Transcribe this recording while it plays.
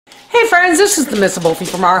Hey friends, this is the Miss Wolfie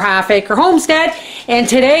from our Half Acre Homestead, and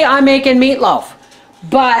today I'm making meatloaf.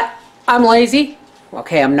 But I'm lazy.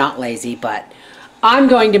 Okay, I'm not lazy, but I'm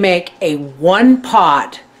going to make a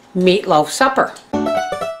one-pot meatloaf supper.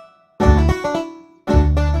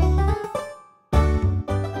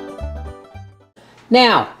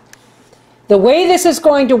 Now, the way this is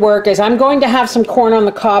going to work is I'm going to have some corn on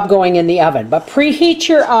the cob going in the oven, but preheat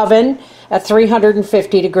your oven at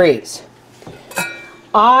 350 degrees.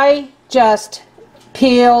 I just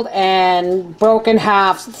peeled and broke in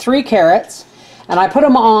half 3 carrots, and I put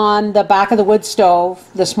them on the back of the wood stove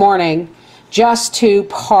this morning just to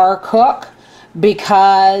par cook,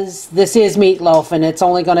 because this is meatloaf and it's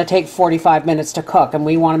only going to take 45 minutes to cook, and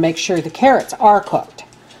we want to make sure the carrots are cooked.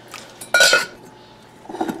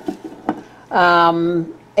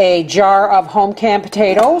 A jar of home canned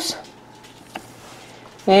potatoes,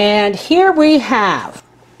 and here we have,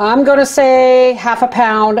 I'm going to say half a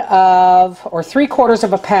pound of, or 3/4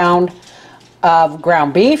 of a pound of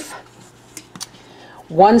ground beef,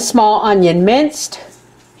 1 small onion minced,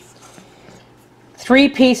 3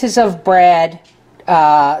 pieces of bread,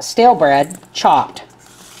 stale bread, chopped.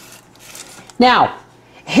 Now,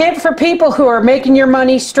 hint for people who are making your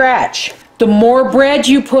money stretch. The more bread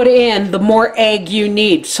you put in, the more egg you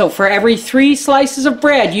need. So for every 3 slices of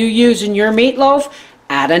bread you use in your meatloaf,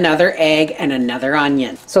 add another egg and another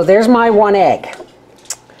onion. So there's my 1 egg.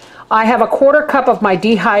 I have a 1/4 cup of my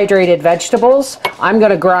dehydrated vegetables. I'm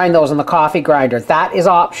going to grind those in the coffee grinder. That is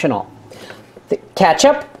optional. The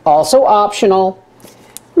ketchup, also optional.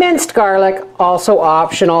 Minced garlic, also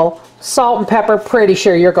optional. Salt and pepper, pretty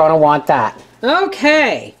sure you're going to want that.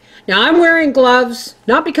 Okay. Now I'm wearing gloves,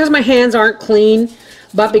 not because my hands aren't clean,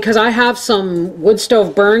 but because I have some wood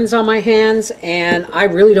stove burns on my hands and I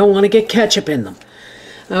really don't want to get ketchup in them.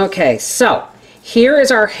 Okay, so here is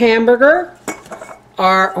our hamburger.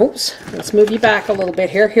 Oops, let's move you back a little bit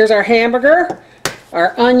here. Here's our hamburger,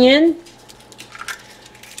 our onion,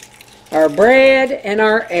 our bread, and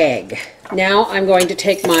our egg. Now I'm going to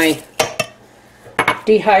take my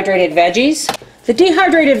dehydrated veggies. The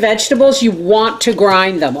dehydrated vegetables, you want to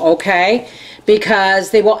grind them, okay? Because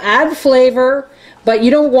they will add flavor, but you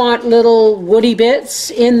don't want little woody bits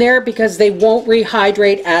in there because they won't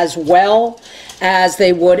rehydrate as well as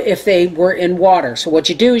they would if they were in water. So what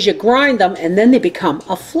you do is you grind them and then they become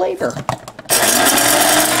a flavor.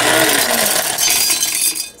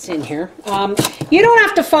 It's in here. You don't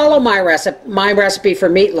have to follow my recipe for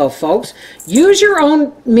meatloaf, folks. Use your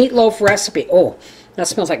own meatloaf recipe. Oh, that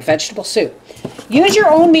smells like vegetable soup. Use your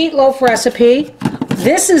own meatloaf recipe.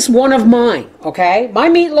 This is one of mine, okay? My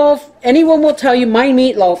meatloaf, anyone will tell you my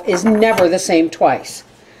meatloaf is never the same twice.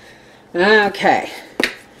 Okay.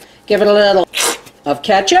 Give it a little of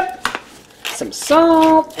ketchup, some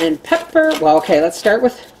salt and pepper. Well, okay, let's start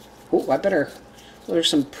with, oh, I better, there's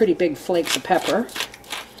some pretty big flakes of pepper.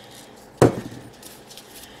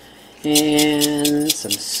 And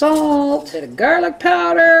some salt, a bit of garlic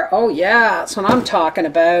powder. Oh yeah, that's what I'm talking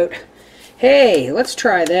about. Hey, let's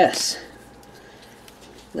try this.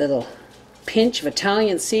 Little pinch of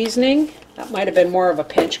Italian seasoning. That might have been more of a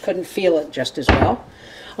pinch, couldn't feel it just as well.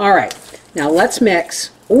 All right, now let's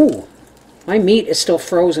mix. Ooh, my meat is still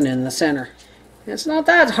frozen in the center. It's not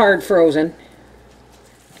that hard frozen.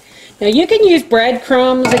 Now you can use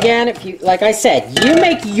breadcrumbs again if you, like I said, you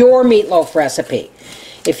make your meatloaf recipe.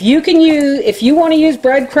 If you want to use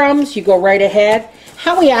breadcrumbs, you go right ahead.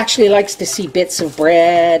 Howie actually likes to see bits of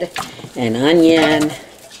bread and onion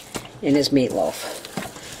in his meatloaf.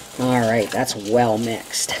 All right, that's well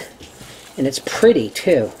mixed. And it's pretty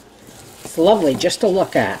too. It's lovely just to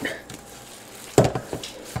look at.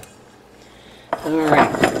 All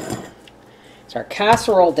right, it's our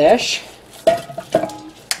casserole dish.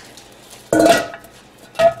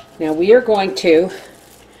 Now we are going to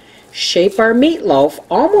shape our meatloaf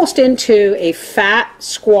almost into a fat,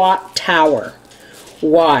 squat tower.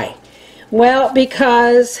 Why? Well,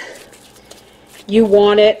 because you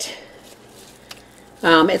want it,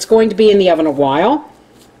 it's going to be in the oven a while,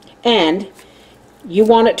 and you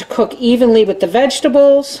want it to cook evenly with the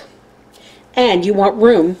vegetables, and you want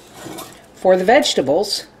room for the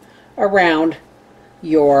vegetables around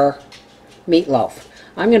your meatloaf.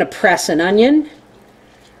 I'm going to press an onion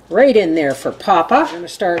right in there for Papa. I'm going to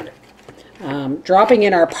start dropping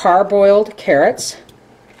in our parboiled carrots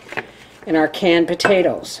and our canned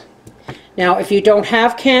potatoes. Now, if you don't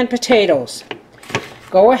have canned potatoes,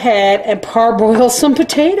 go ahead and parboil some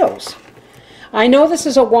potatoes. I know this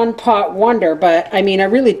is a one-pot wonder, but I mean, I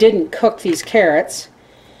really didn't cook these carrots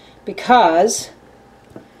because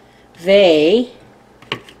they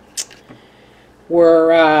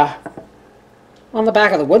were on the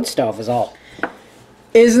back of the wood stove is all.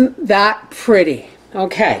 Isn't that pretty?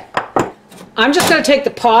 Okay. I'm just going to take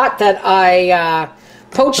the pot that I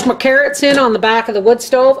poached my carrots in on the back of the wood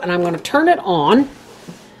stove, and I'm going to turn it on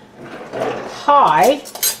high.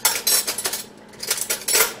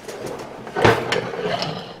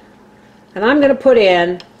 And I'm going to put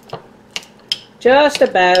in just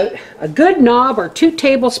about a good knob or 2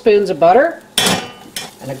 tablespoons of butter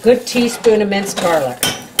and a good teaspoon of minced garlic.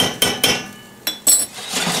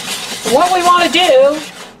 What we want to do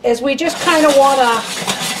is we just kind of want to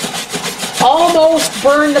almost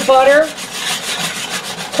burn the butter,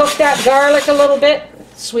 cook that garlic a little bit,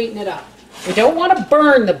 sweeten it up. We don't want to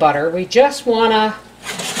burn the butter, we just want to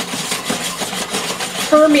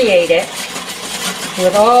permeate it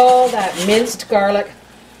with all that minced garlic.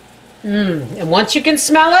 And once you can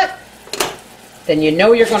smell it, then you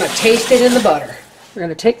know you're going to taste it in the butter. We're going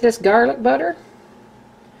to take this garlic butter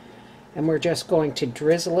and we're just going to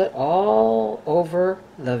drizzle it all over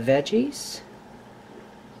the veggies.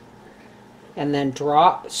 And then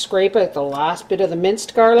scrape it the last bit of the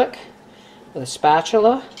minced garlic with a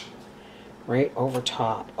spatula right over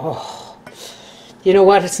top. Oh, you know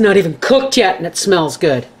what? It's not even cooked yet and it smells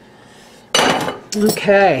good.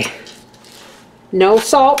 Okay. No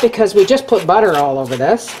salt because we just put butter all over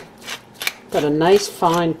this. But a nice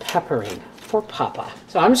fine peppering for Papa.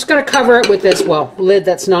 So I'm just going to cover it with this, well, lid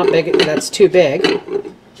that's not big, that's too big.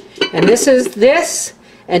 And this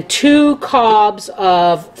and 2 cobs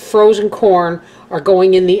of frozen corn are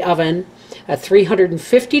going in the oven at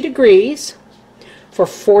 350 degrees for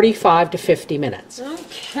 45 to 50 minutes.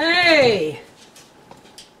 Okay.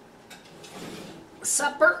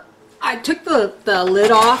 Supper. I took the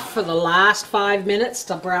lid off for the last 5 minutes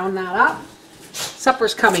to brown that up.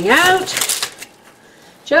 Supper's coming out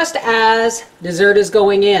just as dessert is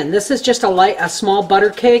going in. This is just a small butter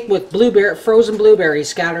cake with frozen blueberries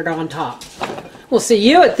scattered on top. We'll see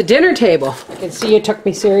you at the dinner table. I can see you took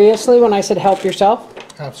me seriously when I said help yourself.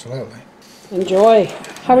 Absolutely. Enjoy.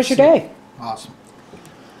 How was your day? Awesome.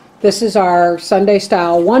 This is our Sunday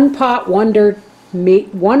style one pot wonder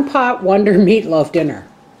meatloaf dinner.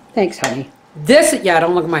 Thanks, honey.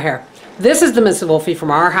 Don't look at my hair. This is the Miss Wolfie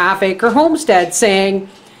from our half-acre homestead saying,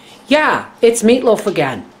 yeah, it's meatloaf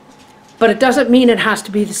again. But it doesn't mean it has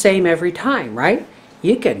to be the same every time, right?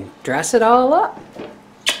 You can dress it all up.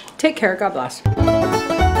 Take care. God bless.